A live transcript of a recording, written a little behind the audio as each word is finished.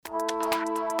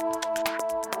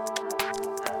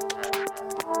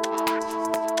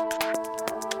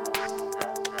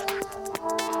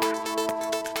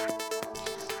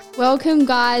Welcome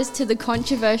guys to the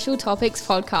Controversial Topics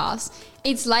podcast.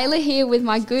 It's Layla here with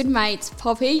my good mates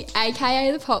Poppy, aka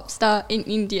the Popstar in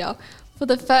India, for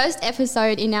the first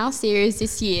episode in our series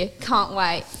this year. Can't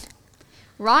wait.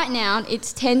 Right now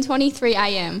it's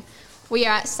 10:23am. We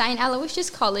are at St Aloysius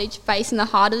College, based in the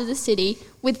heart of the city,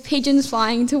 with pigeons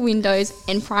flying into windows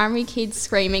and primary kids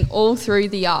screaming all through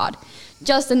the yard.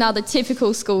 Just another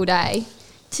typical school day.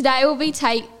 Today we'll be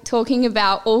talking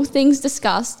about all things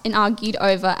discussed and argued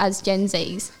over as Gen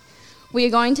Zs. We are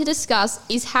going to discuss,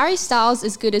 is Harry Styles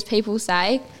as good as people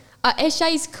say? Are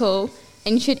essays cool?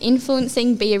 And should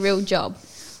influencing be a real job?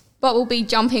 But we'll be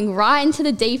jumping right into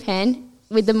the deep end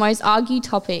with the most argued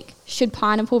topic, should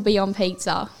pineapple be on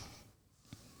pizza?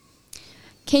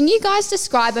 Can you guys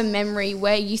describe a memory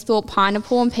where you thought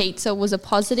pineapple on pizza was a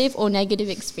positive or negative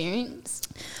experience?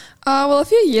 Well, a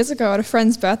few years ago at a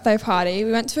friend's birthday party,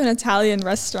 we went to an Italian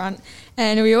restaurant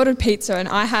and we ordered pizza, and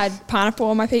I had pineapple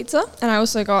on my pizza and I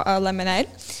also got a lemonade.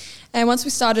 And once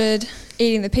we started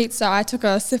eating the pizza, I took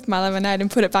a sip of my lemonade and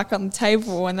put it back on the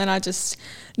table, and then I just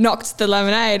knocked the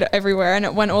lemonade everywhere and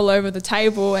it went all over the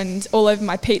table and all over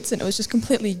my pizza, and it was just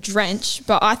completely drenched.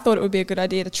 But I thought it would be a good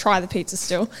idea to try the pizza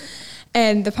still.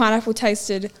 And the pineapple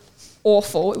tasted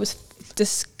awful. It was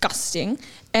disgusting.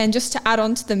 And just to add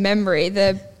on to the memory,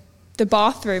 the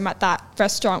bathroom at that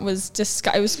restaurant was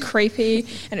it was creepy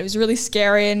and it was really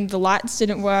scary, and the lights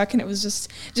didn't work, and it was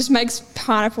just makes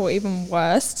pineapple even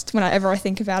worse. Whenever I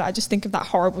think about it, I just think of that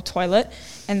horrible toilet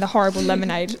and the horrible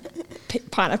lemonade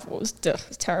pineapple. It was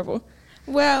terrible.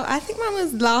 Well, I think mine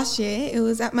was last year. It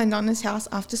was at my nonna's house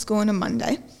after school on a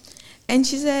Monday, and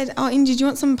she said, "Oh, Indy, do you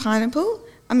want some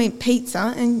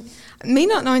pizza?" And me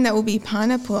not knowing that would be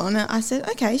pineapple on it, I said,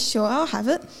 "Okay, sure, I'll have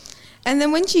it." And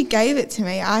then when she gave it to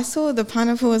me, I saw the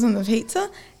pineapple was on the pizza,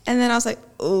 and then I was like,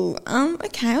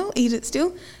 okay, I'll eat it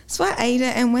still. So I ate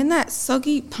it, and when that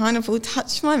soggy pineapple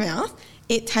touched my mouth,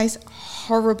 it tastes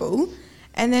horrible.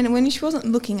 And then when she wasn't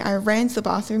looking, I ran to the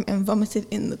bathroom and vomited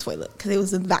in the toilet because it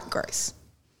was that gross.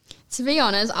 To be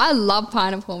honest, I love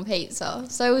pineapple on pizza,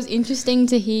 so it was interesting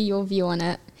to hear your view on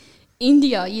it.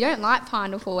 India, you don't like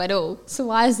pineapple at all, so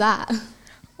why is that?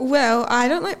 Well, I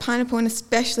don't like pineapple, and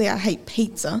especially I hate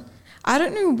pizza. I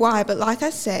don't know why, but like I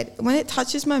said, when it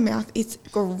touches my mouth, it's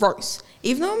gross.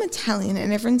 Even though I'm Italian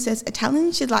and everyone says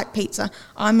Italians should like pizza,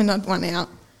 I'm an odd one out.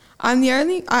 I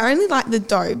only like the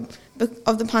dough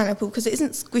of the pineapple because it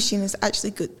isn't squishy and it's actually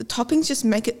good. The toppings just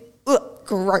make it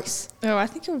gross. Oh, I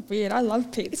think you're weird. I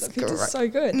love pizza. Pizza's so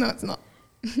good. No, it's not.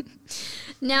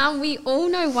 Now, we all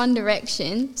know One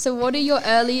Direction, so what are your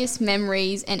earliest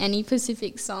memories and any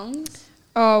specific songs?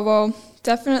 Oh, well,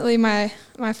 definitely my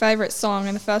favourite song,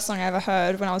 and the first song I ever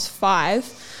heard when I was 5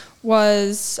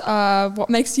 was What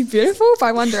Makes You Beautiful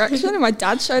by One Direction, and my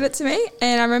dad showed it to me.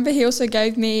 And I remember he also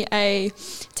gave me a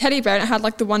teddy bear and it had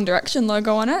like the One Direction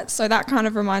logo on it, so that kind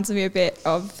of reminds me a bit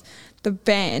of the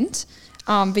band.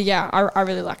 But yeah, I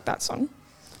really like that song.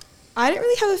 I didn't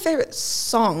really have a favourite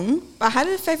song, but I had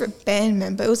a favourite band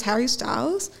member. It was Harry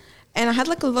Styles, and I had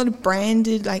like a lot of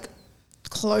branded like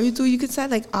clothes, or you could say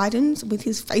like items with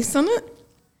his face on it.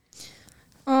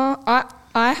 I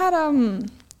had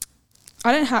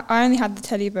I only had the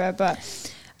teddy bear, but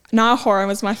Niall Horan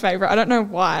was my favourite. I don't know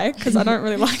why, because I don't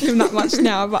really like him that much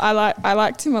now, but I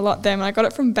liked him a lot then. I got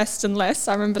it from Best and Less.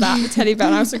 I remember that, the teddy bear.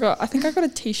 And I think I got a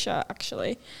t-shirt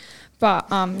actually, but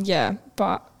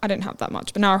but I didn't have that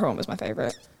much. But Niall Horan was my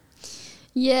favourite.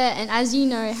 Yeah, and as you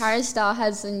know, Harry Styles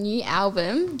has a new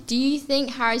album. Do you think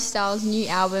Harry Styles' new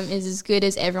album is as good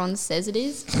as everyone says it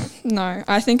is? No,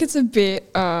 I think it's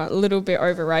a little bit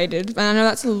overrated. And I know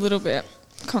that's a little bit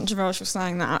controversial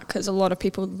saying that because a lot of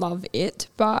people love it.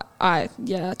 But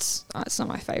it's not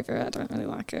my favourite. I don't really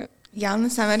like it. Yeah, I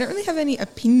understand. I don't really have any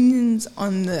opinions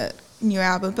on the new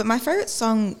album, but my favourite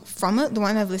song from it, the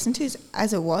one I've listened to, is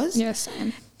As It Was. Yeah,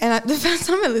 same. And the first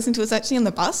time I listened to it was actually on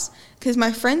the bus because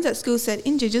my friends at school said,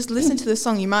 "Inja, just listen to the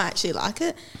song, you might actually like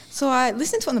it." So I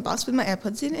listened to it on the bus with my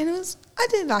AirPods in, and I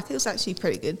did like it. It was actually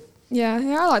pretty good. Yeah,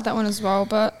 I like that one as well,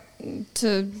 but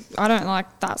I don't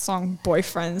like that song,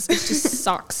 Boyfriends. It just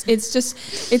sucks.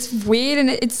 It's weird, and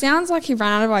it sounds like he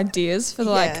ran out of ideas for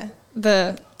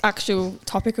the actual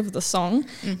topic of the song,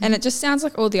 and it just sounds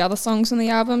like all the other songs on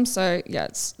the album. So yeah,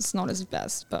 it's not his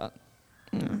best, but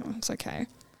it's okay.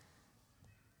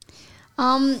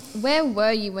 Where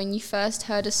were you when you first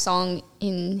heard a song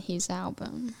in his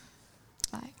album?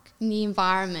 Like, in the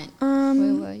environment?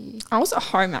 Where were you? I was at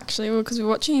home actually because we were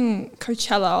watching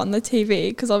Coachella on the TV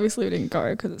because obviously we didn't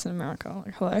go because it's in America,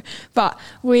 like hello. But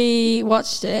we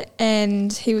watched it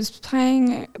and he was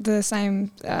playing the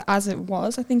same As It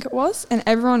Was, I think it was, and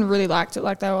everyone really liked it.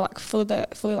 Like they were like fully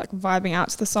like vibing out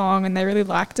to the song and they really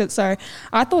liked it. So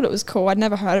I thought it was cool. I'd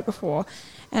never heard it before,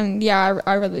 and yeah,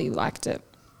 I really liked it.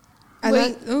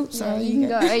 Sorry, you can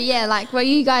go. Yeah, like were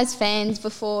you guys fans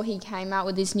before he came out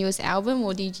with his newest album,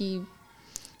 or did you?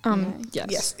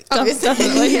 Yes, obviously.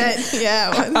 definitely.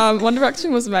 yeah. One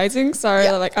Direction was amazing, so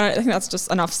like I think that's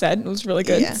just enough said. It was really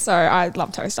good. Yeah. So I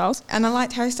loved Harry Styles. And I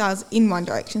liked Harry Styles in One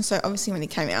Direction, so obviously when he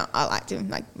came out, I liked him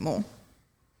like more.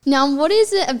 Now, what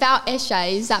is it about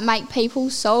Eshays that make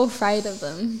people so afraid of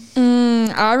them?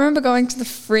 I remember going to the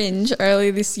Fringe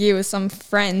earlier this year with some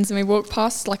friends and we walked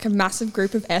past like a massive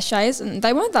group of Eshays and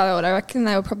they weren't that old. I reckon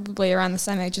they were probably around the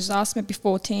same age as us, maybe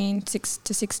 14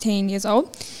 to 16 years old.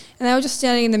 And they were just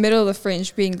standing in the middle of the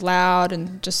Fringe being loud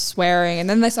and just swearing. And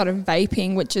then they started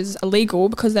vaping, which is illegal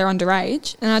because they're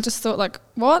underage. And I just thought like,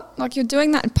 what? Like you're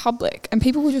doing that in public. And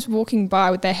people were just walking by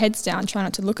with their heads down trying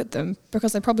not to look at them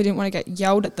because they probably didn't want to get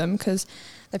yelled at them because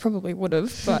they probably would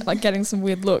have, but like getting some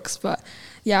weird looks. But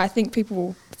yeah, I think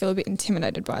people feel a bit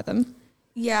intimidated by them.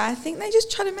 Yeah, I think they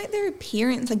just try to make their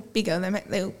appearance like bigger.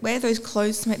 They wear those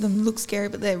clothes to make them look scary,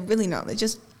 but they're really not. They're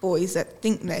just boys that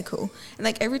think they're cool. And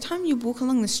like every time you walk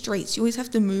along the streets, you always have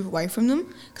to move away from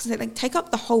them because they like take up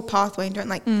the whole pathway and don't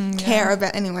like care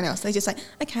about anyone else. They just like,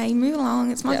 okay, move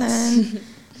along, it's my turn.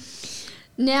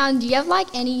 Now, do you have like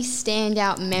any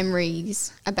standout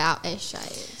memories about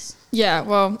Eshays? Yeah,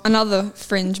 well, another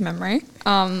Fringe memory.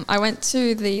 I went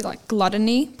to the like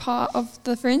gluttony part of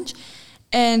the Fringe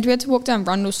and we had to walk down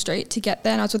Rundle Street to get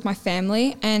there and I was with my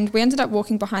family and we ended up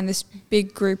walking behind this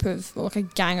big group of, like a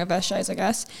gang of Eshays, I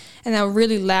guess, and they were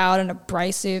really loud and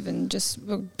abrasive and just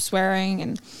were swearing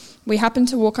and we happened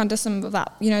to walk under some of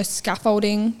that,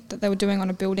 scaffolding that they were doing on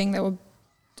a building. They were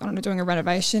doing a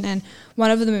renovation and one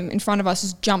of them in front of us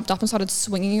just jumped up and started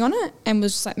swinging on it and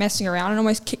was just like messing around and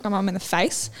almost kicked my mum in the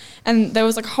face and there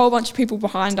was like a whole bunch of people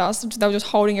behind us. They were just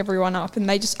holding everyone up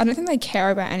and I don't think they care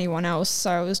about anyone else,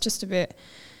 so it was just I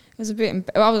was a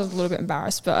little bit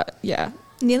embarrassed, but yeah.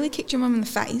 Nearly kicked your mum in the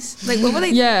face. Like what were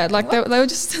they? Yeah, like they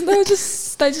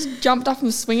just jumped up and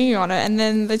were swinging on it and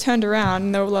then they turned around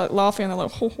and they were like laughing and they're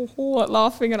like ho ho ho, like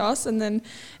laughing at us and then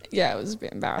yeah, it was a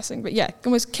bit embarrassing, but yeah,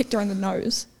 almost kicked her in the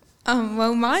nose.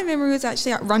 Well, my memory was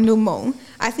actually at Rundle Mall.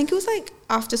 I think it was like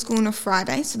after school on a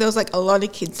Friday, so there was like a lot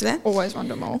of kids there. Always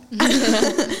Rundle Mall.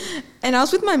 And I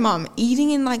was with my mum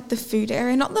eating in like the food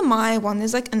area, not the Maya one,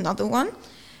 there's like another one.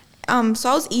 So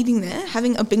I was eating there,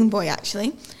 having a bing boy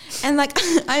actually, and like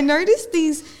I noticed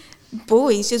these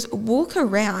boys just walk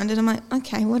around and I'm like,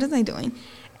 okay, what are they doing?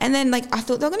 And then like I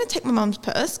thought they were going to take my mum's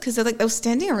purse because they were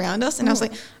standing around us and I was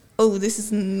like, oh, this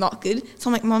is not good. So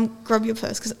I'm like, Mum, grab your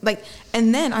purse.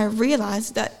 And then I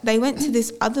realised that they went to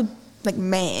this other like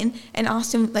man and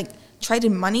asked him, like,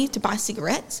 traded money to buy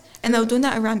cigarettes. And they were doing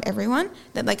that around everyone.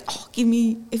 That like, oh,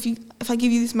 if I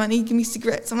give you this money, give me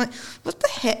cigarettes. I'm like, what the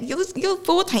heck? You're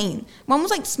 14. One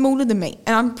was like smaller than me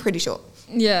and I'm pretty short.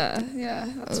 Yeah.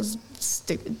 That was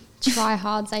stupid.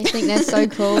 Tryhards, they think they're so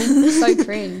cool. So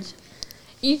cringe.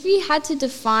 If you had to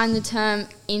define the term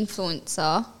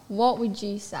influencer, what would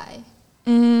you say?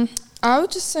 I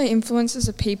would just say influencers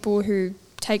are people who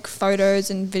take photos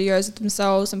and videos of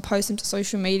themselves and post them to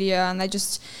social media and they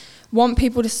just want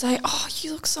people to say, oh,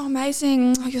 you look so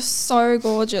amazing, oh, you're so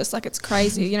gorgeous, like it's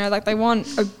crazy, like they want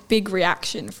a big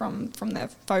reaction from their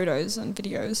photos and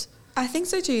videos. I think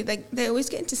so too. Like they always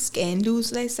get into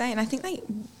scandals, they say, and I think they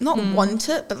not want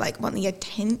it, but like want the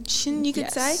attention, you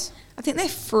could say. I think they're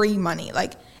free money.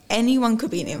 Like anyone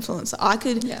could be an influencer. I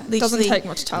could literally... doesn't take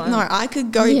much talent. No, I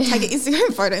could go take an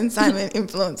Instagram photo and say I'm an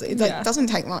influencer. It's like, doesn't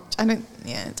take much. I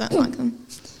don't like them.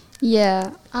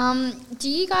 Yeah. Do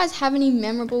you guys have any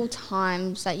memorable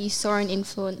times that you saw an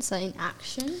influencer in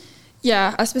action?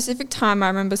 Yeah, a specific time I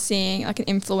remember seeing like an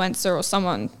influencer or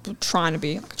someone trying to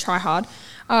be like a tryhard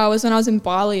was when I was in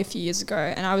Bali a few years ago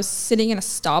and I was sitting in a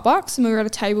Starbucks and we were at a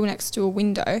table next to a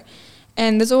window.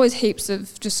 And there's always heaps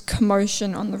of just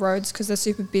commotion on the roads because they're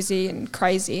super busy and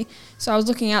crazy. So I was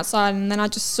looking outside and then I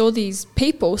just saw these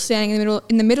people standing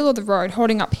in the middle of the road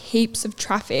holding up heaps of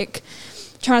traffic,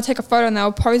 trying to take a photo, and they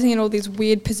were posing in all these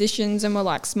weird positions and were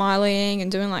like smiling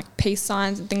and doing like peace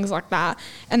signs and things like that.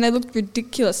 And they looked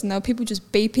ridiculous and there were people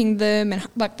just beeping them and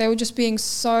like they were just being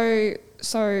so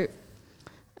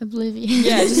oblivious.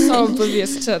 Yeah, just so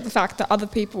oblivious to the fact that other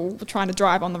people were trying to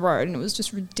drive on the road and it was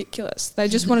just ridiculous. They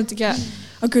just wanted to get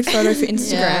a good photo for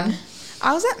Instagram.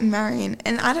 I was at Marion,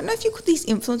 and I don't know if you call these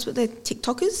influencers, but they're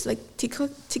TikTokers, like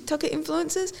TikToker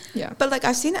influencers. Yeah. But like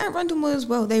I've seen it at Rundle Mall as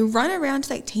well. They run around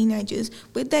to like teenagers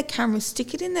with their cameras,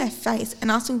 stick it in their face,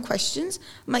 and ask them questions.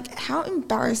 I'm like, how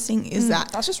embarrassing is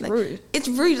that? That's just like, rude. It's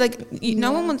rude. Like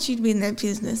no one wants you to be in their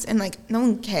business, and like no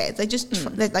one cares. They just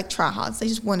they're like tryhards. They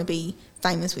just want to be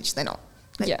famous, which they're not.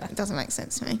 Like, it doesn't make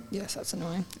sense to me. Yes, that's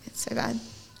annoying. It's so bad.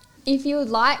 If you would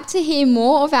like to hear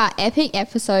more of our epic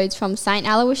episodes from St.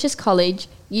 Aloysius College,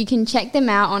 you can check them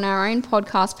out on our own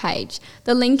podcast page.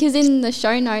 The link is in the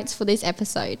show notes for this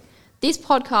episode. This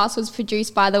podcast was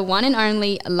produced by the one and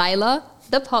only Layla,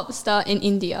 the pop star in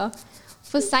India,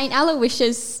 for St.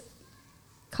 Aloysius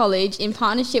College in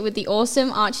partnership with the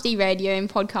awesome ArchD Radio and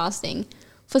Podcasting.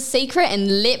 For secret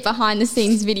and lit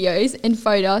behind-the-scenes videos and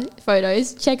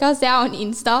photos, check us out on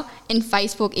Insta and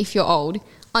Facebook if you're old,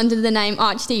 under the name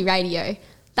ArchD Radio.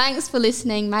 Thanks for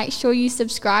listening. Make sure you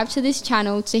subscribe to this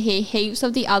channel to hear heaps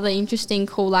of the other interesting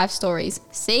cool life stories.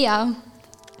 See ya!